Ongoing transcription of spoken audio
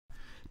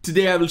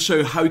Today I will show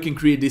you how you can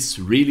create this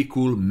really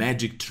cool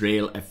magic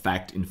trail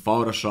effect in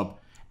Photoshop,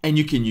 and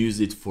you can use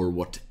it for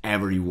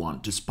whatever you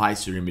want to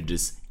spice your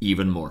images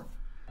even more.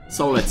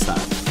 So let's start.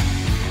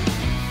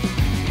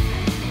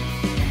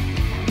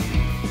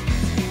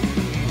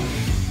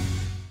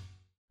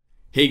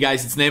 Hey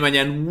guys, it's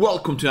Nemanja and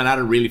welcome to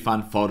another really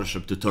fun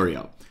Photoshop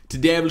tutorial.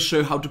 Today I will show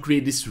you how to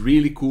create this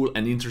really cool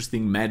and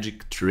interesting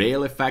magic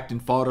trail effect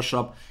in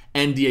Photoshop,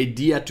 and the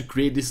idea to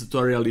create this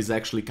tutorial is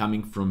actually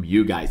coming from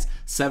you guys.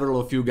 Several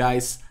of you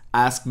guys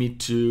asked me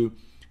to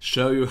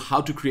show you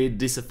how to create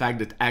this effect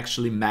that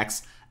actually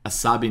Max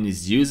Asabin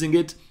is using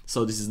it.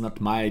 So this is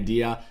not my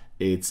idea,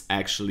 it's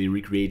actually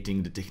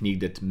recreating the technique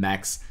that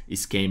Max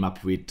came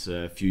up with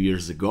a few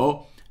years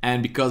ago.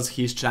 And because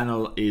his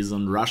channel is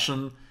on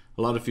Russian,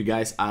 a lot of you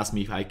guys asked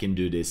me if I can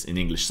do this in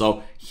English.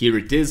 So here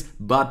it is,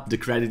 but the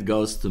credit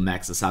goes to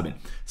Max Asabin.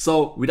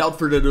 So without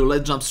further ado,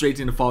 let's jump straight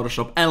into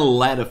Photoshop and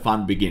let the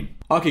fun begin.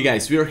 Okay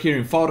guys, we are here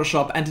in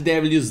Photoshop and today I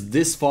will use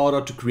this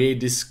photo to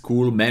create this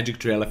cool magic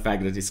trail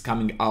effect that is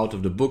coming out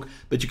of the book,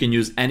 but you can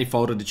use any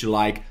photo that you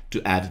like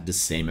to add the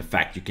same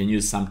effect. You can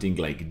use something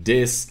like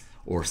this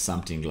or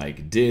something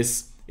like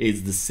this.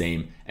 It's the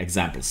same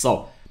example.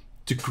 So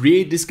to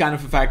create this kind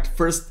of effect,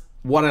 first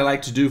what I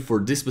like to do for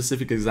this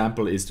specific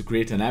example is to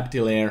create an empty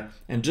layer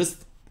and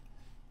just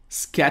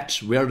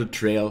sketch where the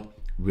trail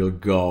will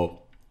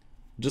go.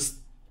 Just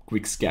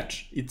quick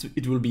sketch.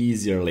 It will be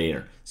easier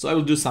later. So I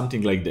will do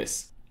something like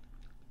this.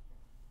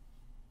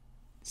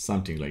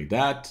 Something like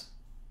that.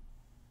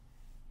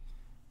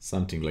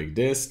 Something like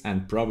this,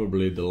 and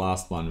probably the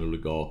last one will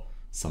go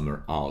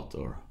somewhere out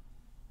or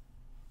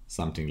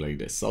something like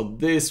this. So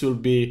this will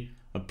be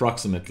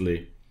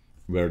approximately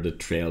where the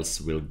trails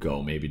will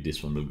go. Maybe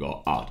this one will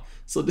go out.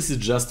 So this is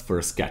just for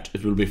a sketch.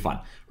 It will be fun.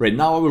 Right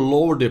now I will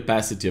lower the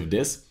opacity of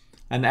this,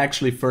 and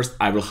actually first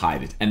I will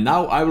hide it. And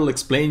now I will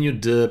explain you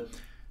the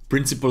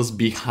principles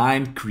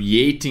behind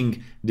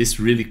creating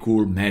this really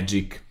cool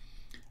magic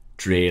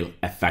trail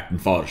effect in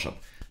Photoshop.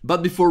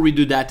 But before we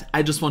do that,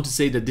 I just want to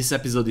say that this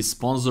episode is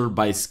sponsored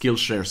by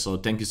Skillshare. So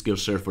thank you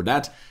Skillshare for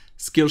that.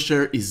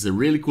 Skillshare is a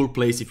really cool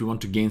place if you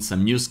want to gain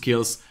some new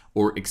skills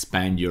or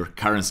expand your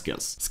current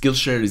skills.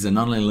 Skillshare is an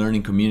online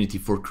learning community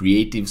for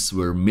creatives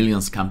where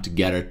millions come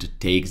together to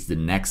take the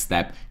next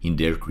step in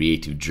their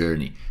creative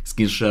journey.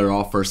 Skillshare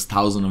offers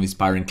thousands of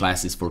inspiring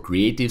classes for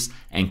creatives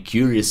and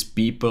curious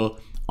people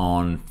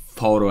on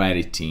photo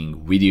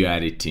editing, video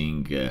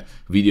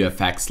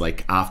effects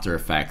like After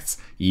Effects,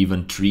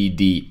 even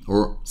 3D,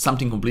 or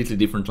something completely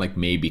different like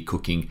maybe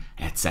cooking,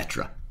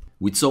 etc.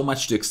 With so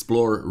much to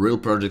explore, real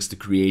projects to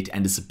create,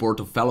 and the support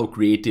of fellow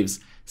creatives,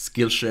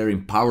 Skillshare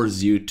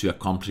empowers you to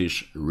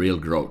accomplish real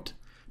growth.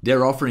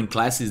 They're offering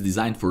classes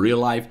designed for real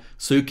life,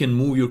 so you can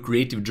move your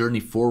creative journey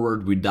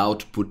forward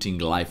without putting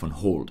life on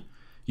hold.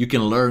 You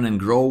can learn and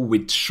grow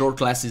with short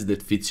classes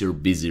that fits your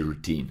busy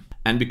routine.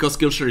 And because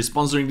Skillshare is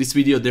sponsoring this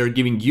video, they're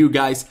giving you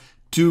guys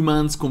 2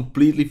 months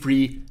completely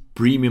free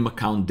premium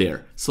account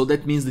there. So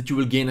that means that you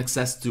will gain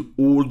access to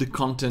all the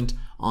content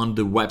on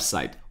the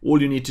website.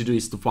 All you need to do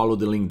is to follow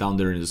the link down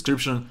there in the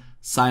description,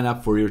 sign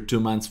up for your 2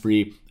 months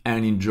free,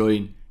 and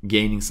enjoy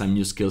gaining some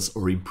new skills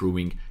or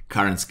improving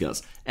current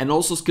skills. And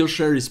also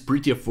Skillshare is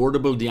pretty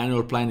affordable. The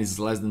annual plan is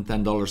less than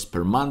 $10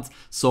 per month.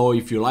 So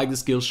if you like the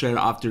Skillshare,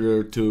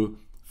 after 2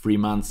 free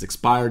months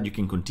expired, you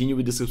can continue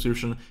with the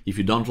subscription. If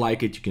you don't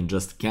like it, you can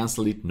just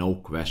cancel it, no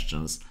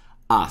questions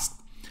asked.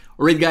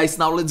 Alright guys,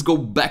 now let's go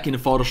back into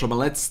Photoshop and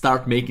let's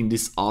start making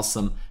this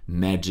awesome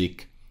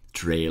magic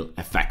trail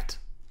effect.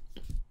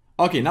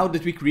 Okay, now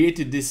that we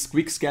created this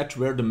quick sketch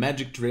where the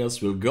magic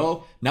trails will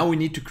go, now we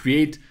need to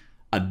create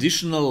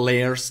additional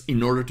layers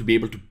in order to be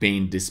able to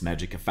paint this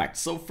magic effect.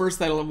 So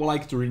first I would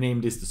like to rename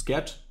this to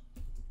sketch.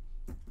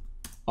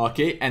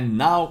 Okay, and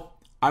now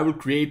I will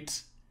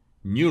create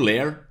new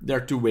layer. There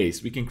are 2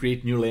 ways. We can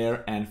create new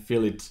layer and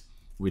fill it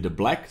with a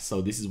black.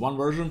 So this is one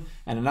version,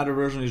 and another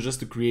version is just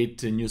to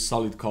create a new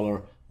solid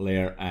color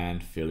layer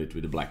and fill it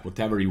with a black,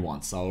 whatever you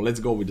want. So let's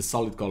go with the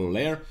solid color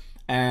layer.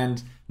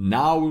 And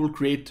now we will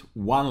create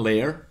one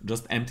layer,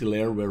 just empty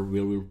layer, where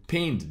we will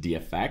paint the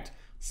effect.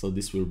 So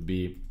this will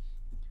be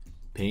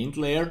paint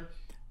layer,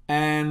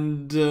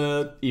 and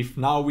if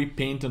now we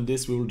paint on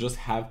this, we will just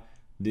have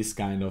this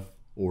kind of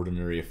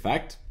ordinary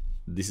effect.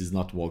 This is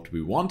not what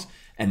we want.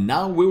 And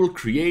now we will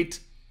create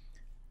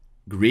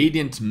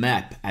gradient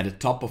map at the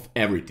top of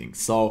everything.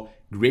 So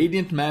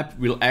gradient map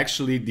will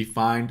actually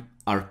define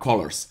our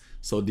colors.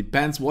 So it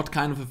depends what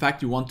kind of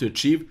effect you want to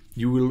achieve,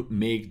 you will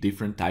make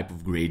different type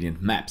of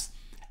gradient maps.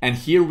 And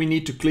here we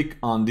need to click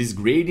on this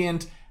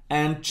gradient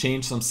and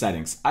change some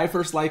settings. I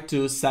first like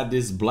to set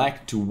this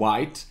black to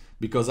white,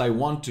 because I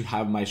want to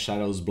have my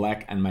shadows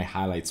black and my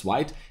highlights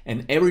white,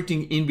 and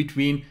everything in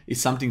between is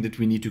something that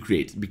we need to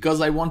create. Because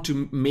I want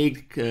to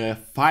make a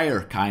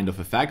fire kind of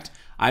effect,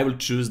 I will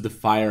choose the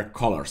fire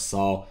color.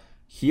 So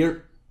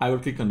here I will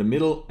click on the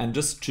middle and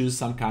just choose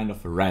some kind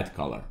of a red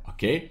color,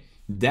 okay?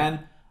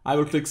 Then I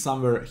will click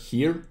somewhere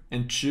here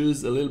and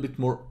choose a little bit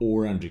more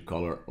orangey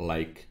color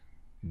like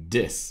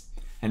this.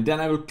 And then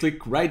I will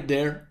click right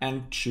there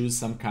and choose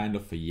some kind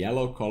of a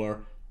yellow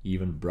color,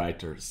 even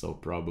brighter. So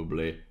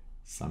probably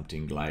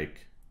something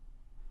like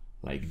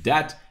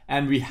that.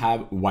 And we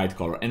have white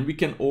color. And we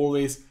can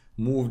always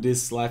move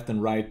this left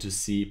and right to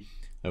see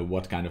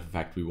what kind of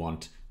effect we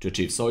want to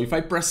achieve. So if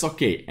I press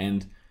OK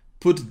and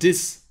put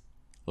this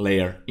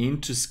layer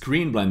into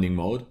screen blending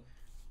mode,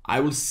 I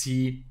will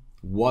see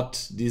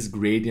what this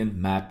gradient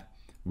map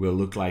will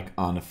look like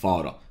on a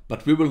photo.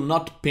 But we will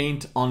not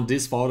paint on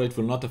this photo, it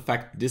will not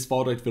affect this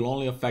photo, it will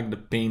only affect the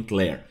paint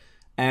layer.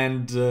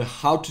 And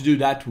how to do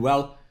that?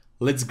 Well,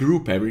 let's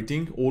group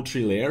everything, all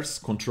three layers,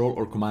 Control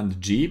or Command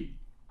G,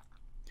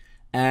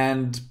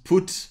 and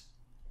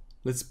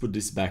let's put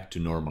this back to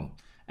normal,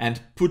 and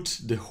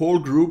put the whole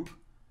group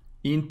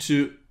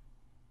into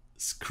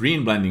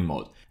screen blending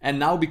mode. And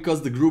now,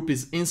 because the group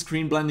is in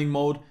screen blending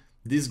mode,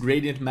 this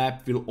gradient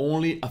map will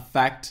only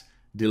affect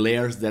the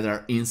layers that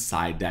are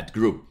inside that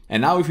group.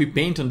 And now if we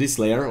paint on this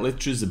layer,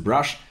 let's choose a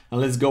brush and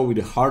let's go with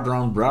a hard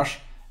round brush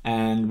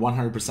and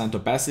 100%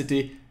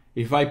 opacity.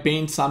 If I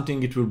paint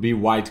something, it will be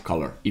white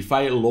color. If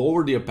I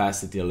lower the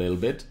opacity a little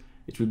bit,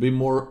 it will be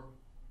more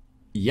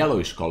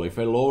yellowish color. If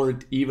I lower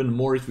it even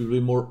more, it will be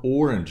more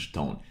orange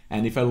tone.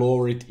 And if I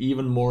lower it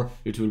even more,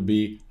 it will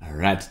be a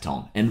red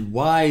tone. And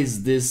why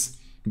is this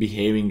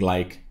behaving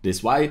like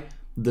this? Why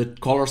the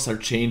colors are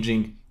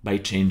changing by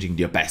changing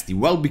the opacity?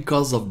 Well,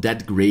 because of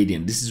that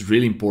gradient. This is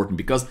really important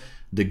because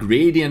the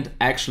gradient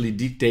actually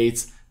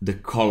dictates the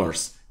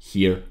colors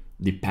here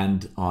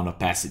depend on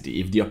opacity.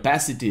 If the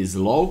opacity is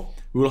low,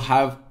 we will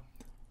have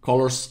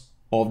colors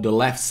of the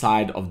left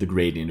side of the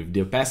gradient. If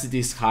the opacity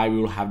is high, we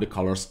will have the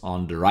colors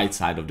on the right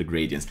side of the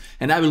gradients.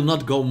 And I will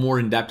not go more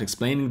in depth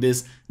explaining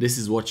this. This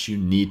is what you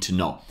need to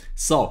know.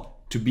 So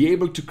to be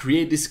able to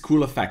create this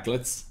cool effect,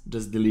 let's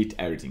just delete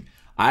everything.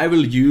 I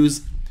will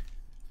use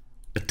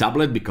a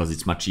tablet because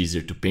it's much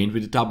easier to paint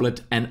with a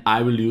tablet, and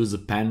I will use a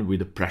pen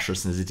with a pressure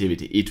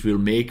sensitivity. It will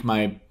make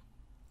my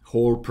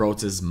whole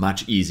process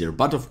much easier.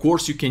 But of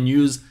course you can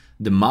use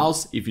the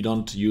mouse. If you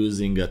don't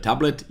using a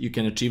tablet, you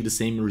can achieve the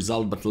same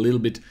result, but a little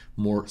bit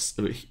more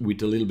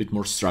with a little bit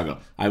more struggle.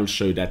 I will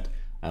show you that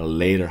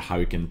later how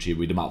you can achieve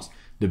with the mouse.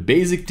 The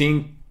basic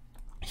thing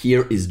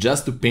here is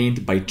just to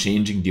paint by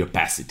changing the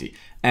opacity.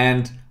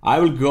 And I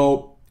will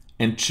go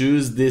and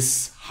choose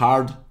this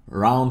hard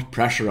round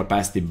pressure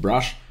opacity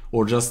brush,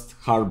 or just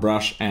hard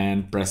brush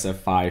and press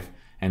F5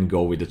 and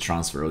go with the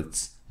transfer.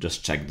 Let's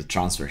just check the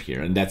transfer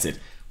here, and that's it.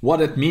 What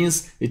it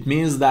means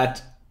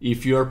that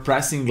if you're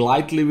pressing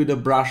lightly with a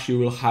brush, you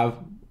will have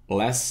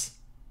less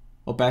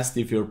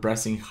opacity. If you're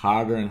pressing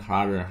harder and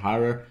harder and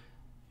harder,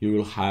 you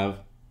will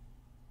have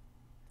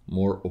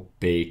more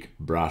opaque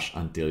brush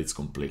until it's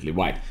completely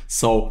white.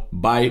 So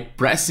by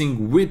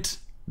pressing with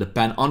the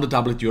pen on the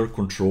tablet, you're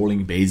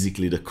controlling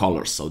basically the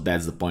colors. So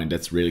that's the point.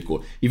 That's really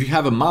cool. If you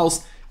have a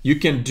mouse, you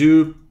can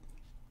do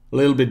a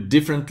little bit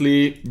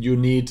differently. You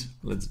need,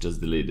 let's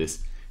just delete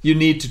this. You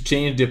need to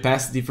change the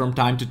opacity from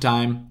time to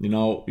time. You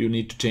know, you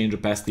need to change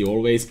opacity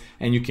always.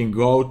 And you can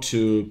go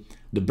to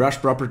the brush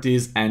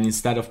properties, and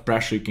instead of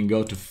pressure, you can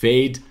go to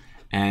fade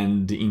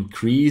and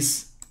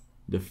increase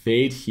the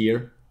fade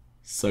here.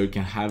 So you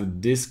can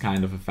have this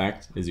kind of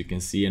effect, as you can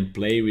see, and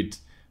play with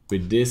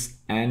this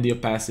and the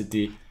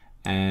opacity,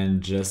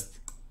 and just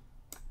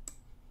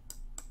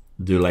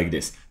do like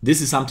this.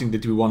 This is something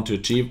that we want to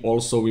achieve.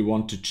 Also, we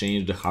want to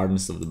change the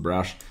hardness of the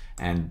brush,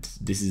 and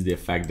this is the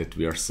effect that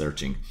we are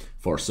searching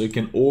for. So you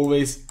can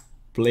always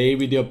play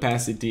with the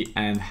opacity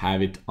and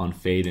have it on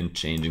fade and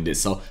changing this.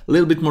 So a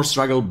little bit more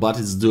struggle, but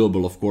it's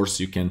doable. Of course,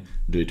 you can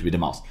do it with the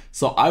mouse.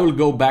 So I will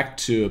go back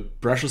to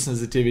pressure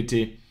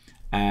sensitivity,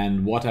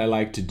 and what I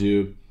like to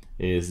do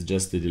is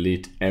just to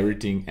delete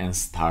everything and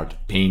start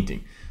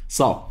painting.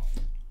 So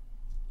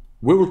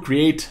we will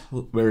create,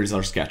 where is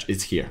our sketch?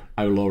 It's here.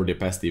 I will lower the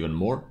opacity even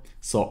more.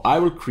 So I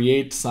will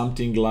create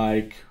something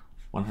like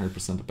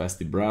 100%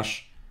 opacity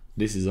brush.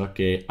 This is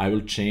okay. I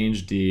will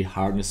change the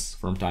hardness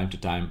from time to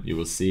time, you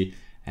will see.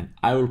 And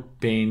I will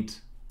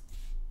paint,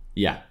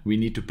 yeah, we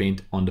need to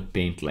paint on the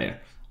paint layer.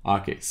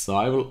 Okay, so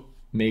I will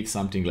make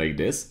something like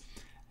this.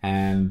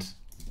 And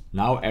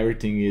now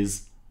everything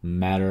is a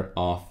matter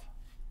of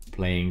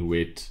playing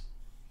with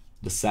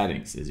the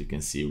settings, as you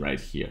can see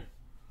right here.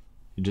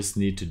 You just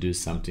need to do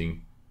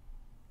something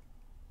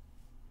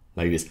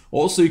like this.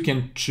 Also, you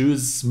can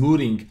choose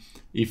smoothing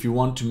if you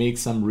want to make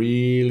some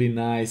really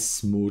nice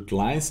smooth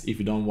lines. If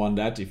you don't want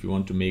that, if you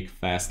want to make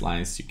fast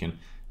lines, you can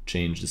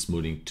change the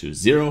smoothing to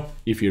 0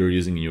 if you're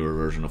using your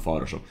version of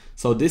Photoshop.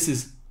 So this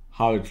is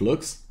how it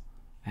looks,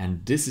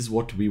 and this is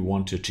what we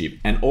want to achieve.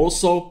 And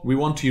also we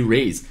want to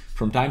erase.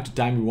 From time to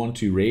time we want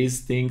to erase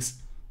things.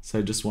 So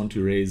I just want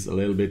to erase a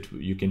little bit.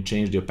 You can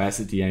change the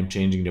opacity. I'm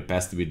changing the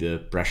opacity with the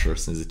pressure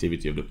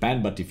sensitivity of the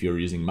pen, but if you're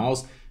using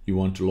mouse, you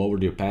want to lower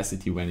the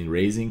opacity when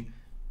erasing,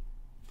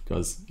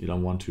 because you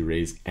don't want to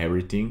erase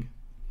everything.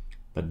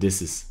 But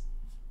this is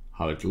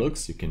how it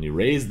looks. You can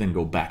erase, then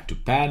go back to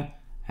pen,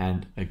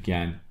 and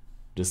again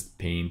just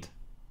paint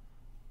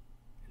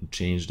and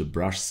change the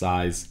brush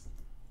size.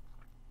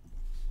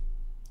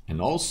 And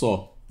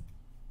also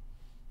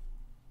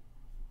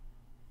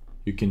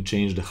You can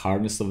change the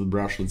hardness of the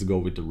brush. Let's go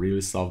with a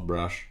really soft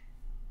brush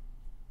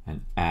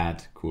and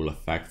add cool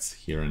effects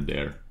here and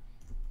there.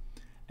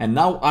 And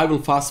now I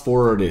will fast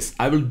forward this.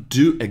 I will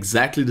do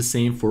exactly the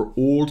same for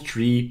all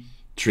 3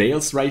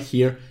 trails right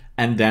here,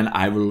 and then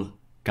I will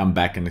come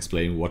back and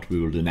explain what we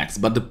will do next.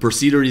 But the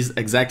procedure is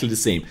exactly the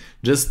same.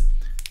 Just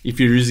if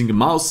you're using a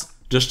mouse,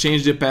 just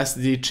change the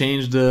opacity,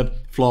 change the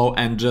flow,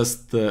 and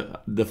just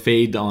the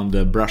fade on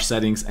the brush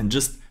settings, and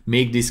just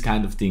make these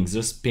kind of things.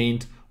 Just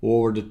paint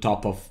over the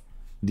top of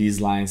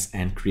these lines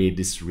and create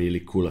this really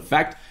cool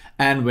effect.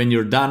 And when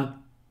you're done,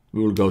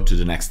 we will go to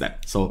the next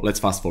step. So let's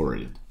fast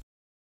forward it.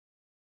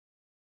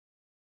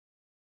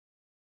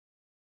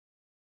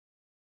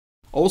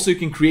 Also, you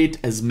can create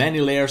as many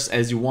layers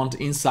as you want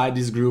inside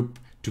this group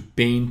to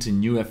paint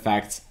new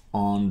effects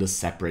on the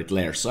separate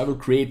layers. So I will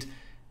create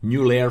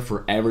new layer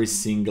for every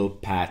single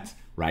path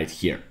right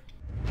here.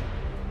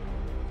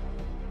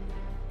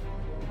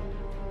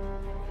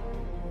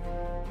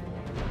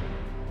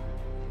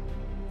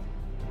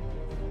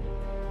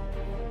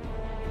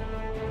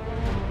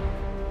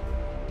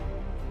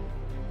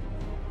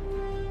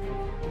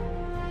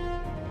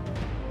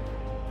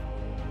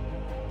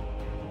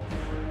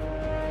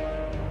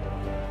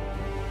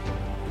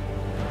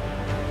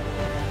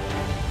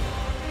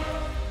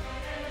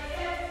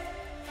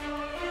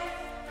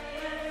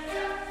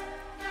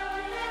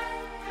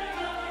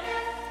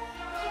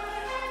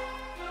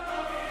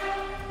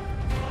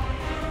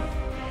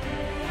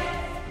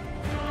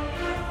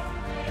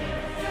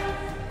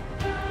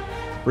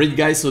 Right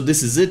guys, so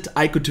this is it.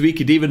 I could tweak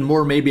it even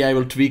more. Maybe I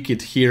will tweak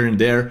it here and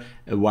there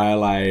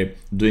while I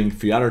doing a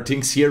few other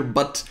things here,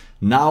 but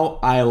now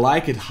I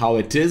like it how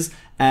it is.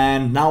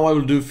 And now I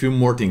will do a few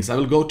more things. I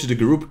will go to the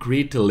group,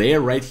 create a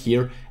layer right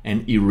here,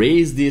 and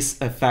erase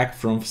this effect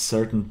from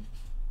certain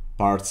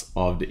parts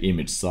of the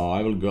image. So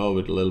I will go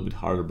with a little bit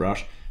harder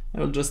brush.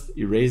 I will just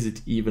erase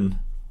it even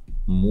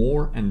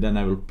more, and then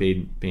I will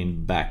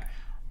paint back.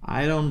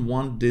 I don't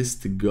want this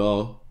to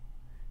go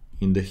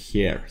in the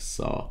hair,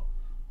 so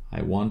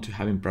I want to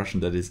have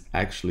impression that is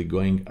actually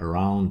going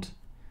around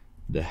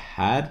the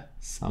head,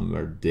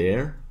 somewhere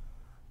there,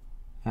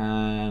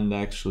 and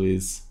actually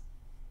is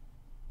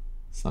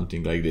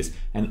something like this.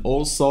 And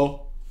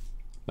also,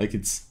 like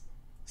it's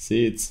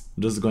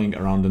just going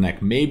around the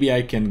neck. Maybe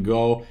I can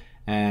go,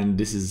 and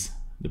this is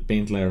the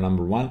paint layer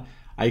number 1.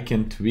 I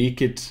can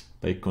tweak it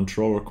by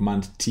Control or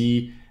Command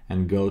T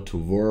and go to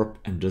warp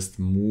and just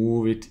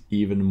move it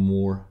even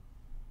more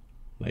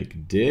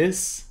like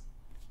this.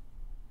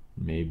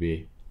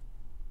 Maybe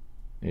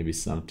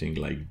something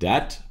like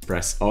that.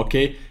 Press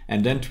OK,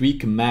 and then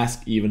tweak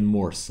mask even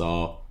more.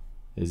 So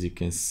as you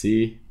can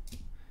see,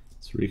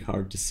 it's really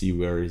hard to see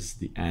where is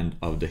the end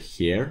of the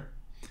hair,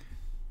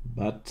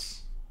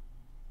 but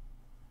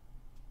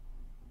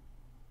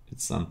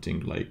it's something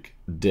like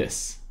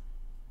this.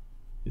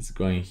 It's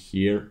going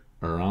here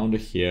around the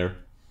hair.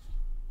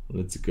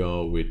 Let's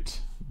go with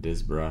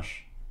this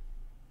brush,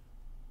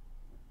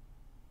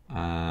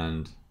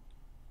 and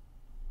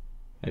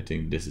I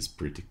think this is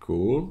pretty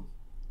cool.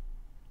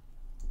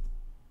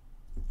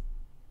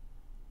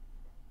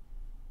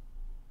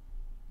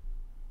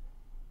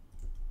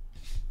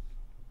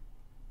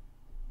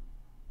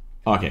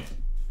 Okay,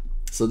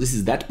 so this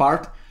is that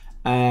part,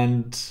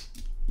 and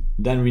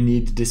then we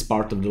need this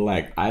part of the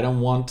leg. I don't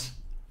want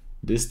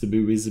this to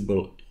be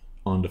visible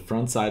on the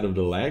front side of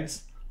the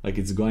legs, like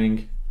it's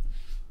going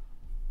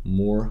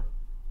more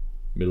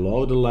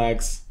below the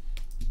legs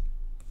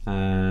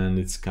and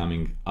it's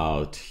coming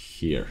out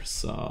here.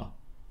 So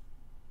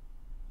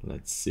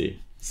let's see,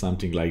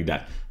 something like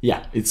that.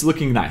 Yeah, it's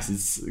looking nice.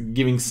 It's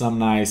giving some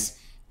nice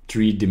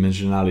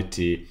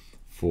three-dimensionality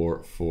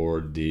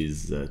for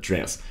these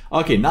trails.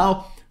 Okay,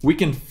 now we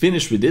can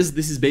finish with this.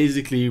 This is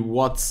basically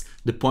what's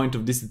the point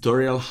of this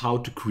tutorial, how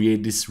to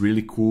create this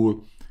really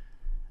cool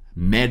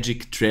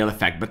magic trail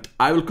effect. But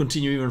I will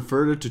continue even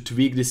further to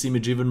tweak this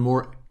image even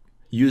more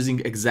using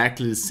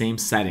exactly the same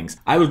settings.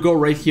 I will go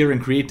right here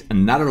and create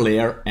another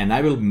layer, and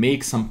I will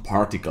make some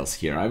particles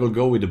here. I will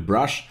go with a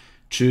brush,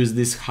 choose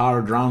this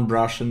hard round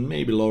brush and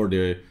maybe lower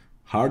the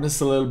hardness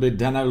a little bit.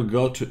 Then I will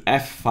go to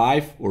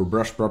F5 or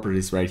brush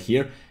properties right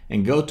here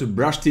and go to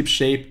brush tip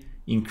shape,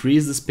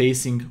 increase the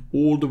spacing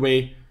all the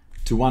way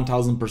to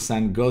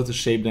 1000%, go to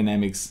shape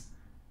dynamics,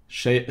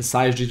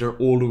 size jitter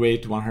all the way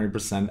to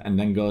 100%, and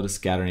then go to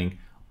scattering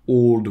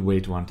all the way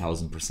to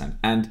 1000%.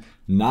 And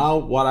now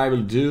what I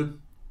will do,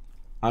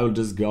 I will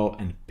just go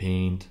and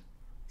paint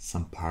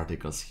some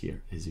particles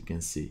here, as you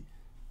can see.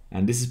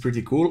 And this is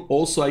pretty cool.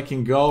 Also, I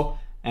can go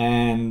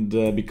and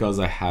because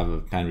I have a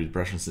pen with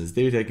pressure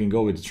sensitivity, I can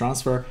go with the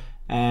transfer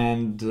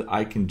and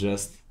I can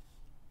just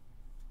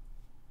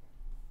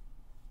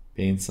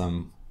paint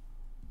some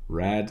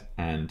red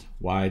and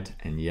white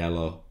and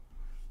yellow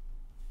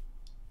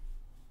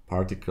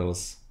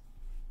particles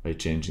by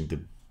changing the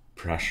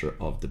pressure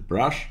of the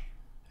brush.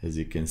 As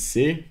you can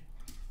see,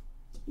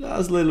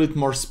 there's a little bit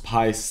more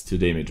spice to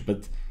the image,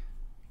 but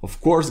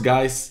of course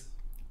guys,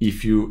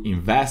 if you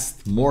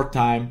invest more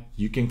time,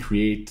 you can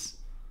create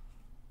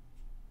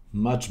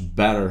much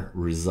better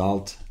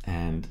result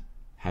and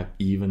have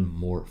even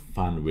more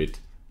fun with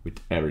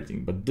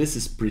everything. But this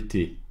is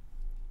pretty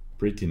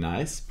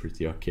nice,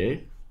 pretty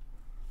okay.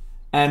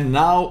 And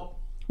now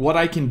what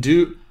I can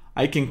do,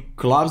 I can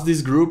collapse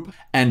this group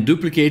and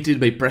duplicate it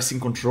by pressing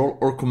Ctrl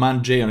or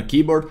Command J on a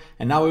keyboard.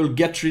 And now I will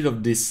get rid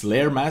of this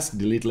layer mask,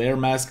 delete layer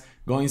mask,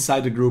 go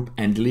inside the group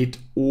and delete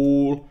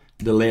all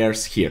the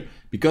layers here.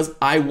 Because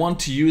I want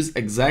to use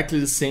exactly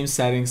the same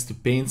settings to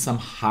paint some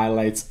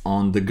highlights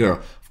on the girl.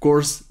 Of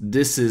course,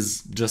 this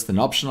is just an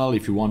optional.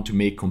 If you want to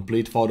make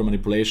complete photo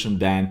manipulation,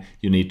 then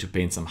you need to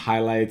paint some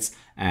highlights,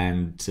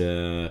 and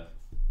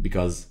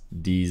because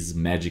these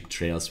magic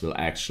trails will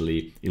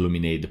actually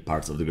illuminate the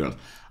parts of the girl.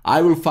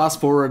 I will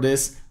fast forward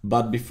this,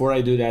 but before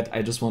I do that,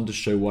 I just want to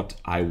show what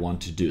I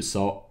want to do.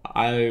 So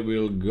I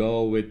will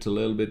go with a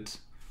little bit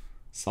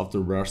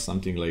softer brush,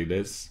 something like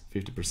this,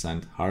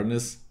 50%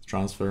 hardness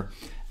transfer.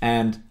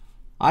 And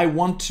I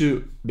want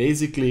to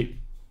basically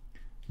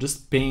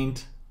just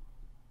paint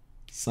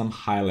some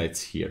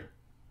highlights here,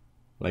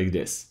 like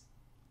this.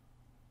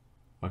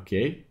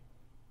 Okay.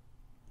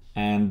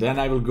 And then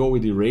I will go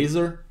with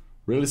eraser,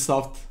 really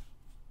soft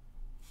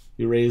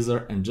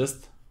eraser, and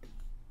just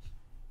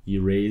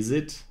erase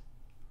it.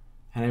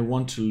 And I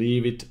want to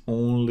leave it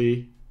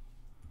only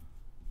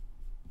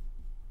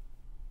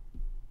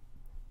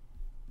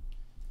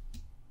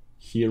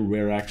here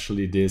where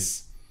actually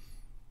this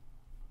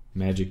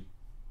magic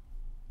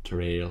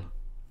trail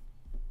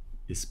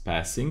is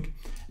passing.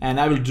 And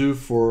I will do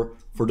for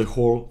the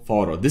whole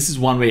photo. This is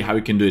one way how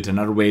you can do it.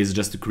 Another way is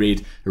just to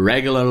create a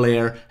regular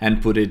layer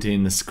and put it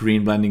in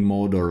screen blending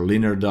mode or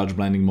linear dodge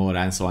blending mode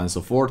and so on and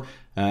so forth,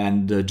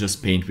 and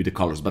just paint with the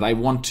colors. But I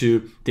want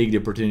to take the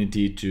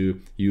opportunity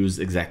to use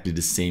exactly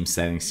the same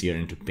settings here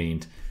and to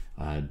paint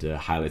the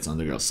highlights on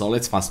the girl. So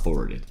let's fast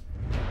forward it.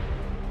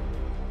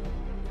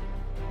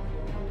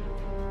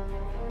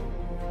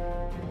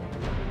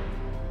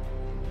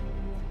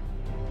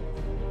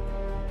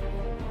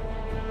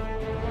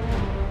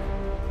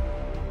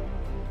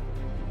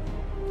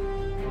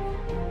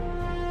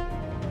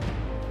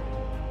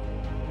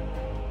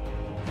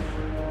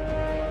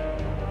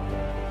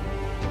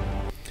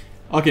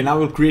 Okay, now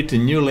we'll create a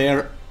new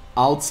layer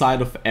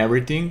outside of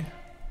everything,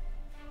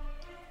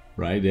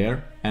 right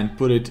there, and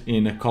put it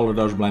in a color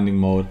dodge blending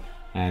mode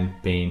and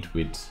paint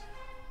with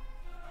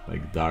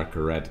like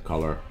darker red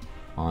color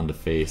on the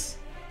face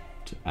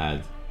to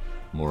add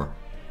more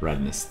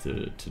redness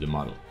to the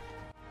model.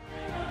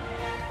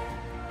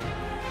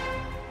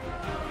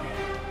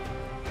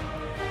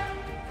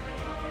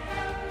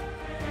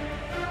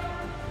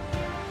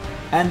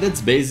 And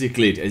that's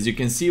basically it. As you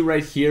can see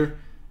right here,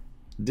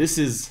 this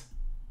is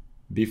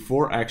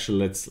before, actually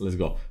let's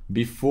go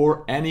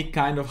before any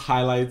kind of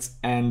highlights,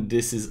 and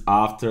this is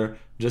after,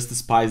 just to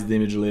spice the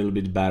image a little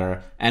bit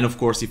better. And of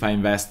course, if I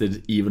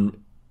invested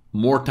even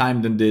more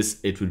time than this,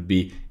 it would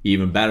be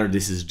even better.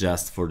 This is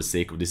just for the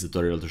sake of this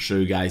tutorial to show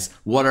you guys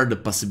what are the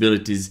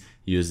possibilities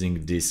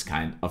using this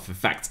kind of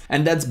effects.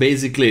 And that's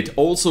basically it.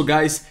 Also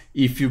guys,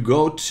 if you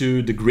go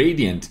to the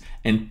gradient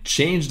and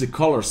change the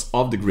colors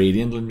of the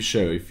gradient, let me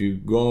show you. If you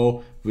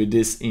go with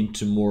this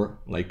into more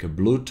like a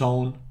blue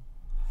tone,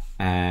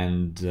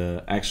 and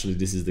actually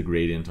this is the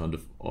gradient on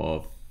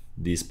of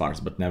these parts,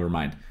 but never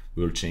mind,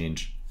 we'll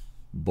change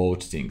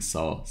both things.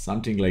 So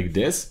something like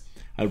this.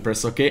 I'll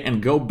press OK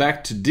and go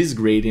back to this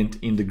gradient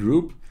in the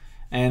group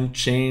and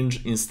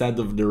change, instead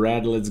of the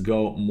red, let's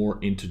go more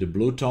into the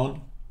blue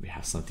tone. We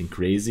have something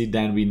crazy.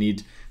 Then we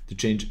need to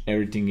change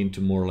everything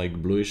into more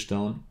like bluish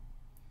tone,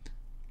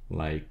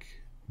 like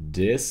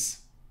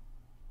this.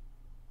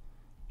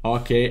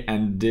 Okay,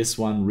 and this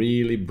one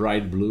really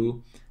bright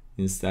blue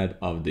instead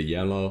of the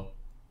yellow.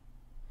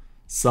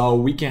 So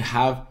we can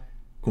have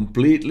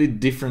completely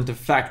different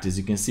effect. As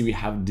you can see, we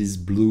have these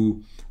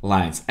blue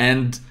lines.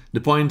 And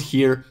the point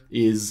here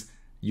is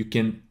you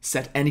can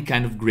set any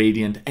kind of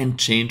gradient and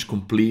change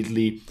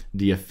completely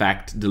the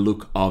effect, the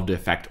look of the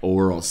effect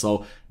overall.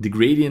 So the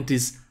gradient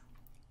is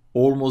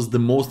almost the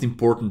most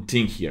important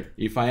thing here.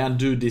 If I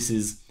undo, this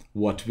is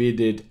what we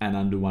did, and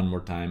undo one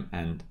more time,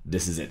 and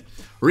this is it.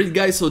 Alright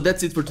guys, so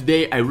that's it for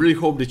today. I really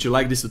hope that you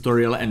like this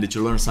tutorial and that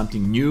you learned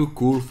something new,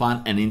 cool,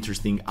 fun and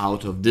interesting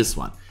out of this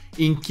one.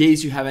 In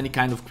case you have any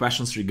kind of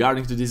questions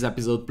regarding to this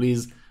episode,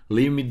 please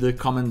leave me the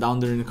comment down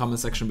there in the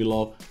comment section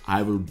below.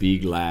 I will be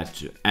glad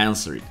to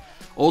answer it.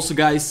 Also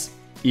guys,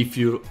 if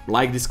you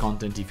like this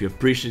content, if you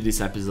appreciate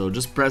this episode,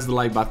 just press the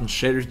like button,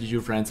 share it with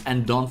your friends,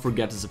 and don't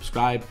forget to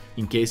subscribe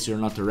in case you're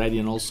not already,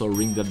 and also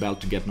ring the bell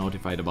to get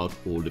notified about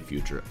all the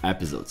future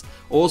episodes.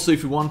 Also,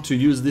 if you want to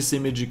use this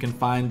image, you can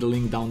find the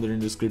link down there in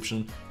the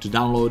description to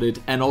download it.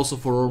 And also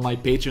for all my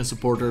Patreon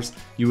supporters,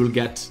 you will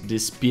get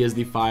this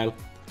PSD file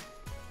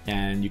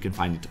and you can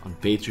find it on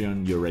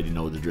Patreon. You already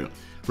know the drill.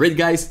 Right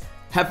guys,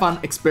 have fun,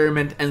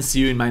 experiment, and see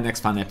you in my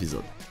next fun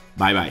episode.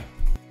 Bye bye.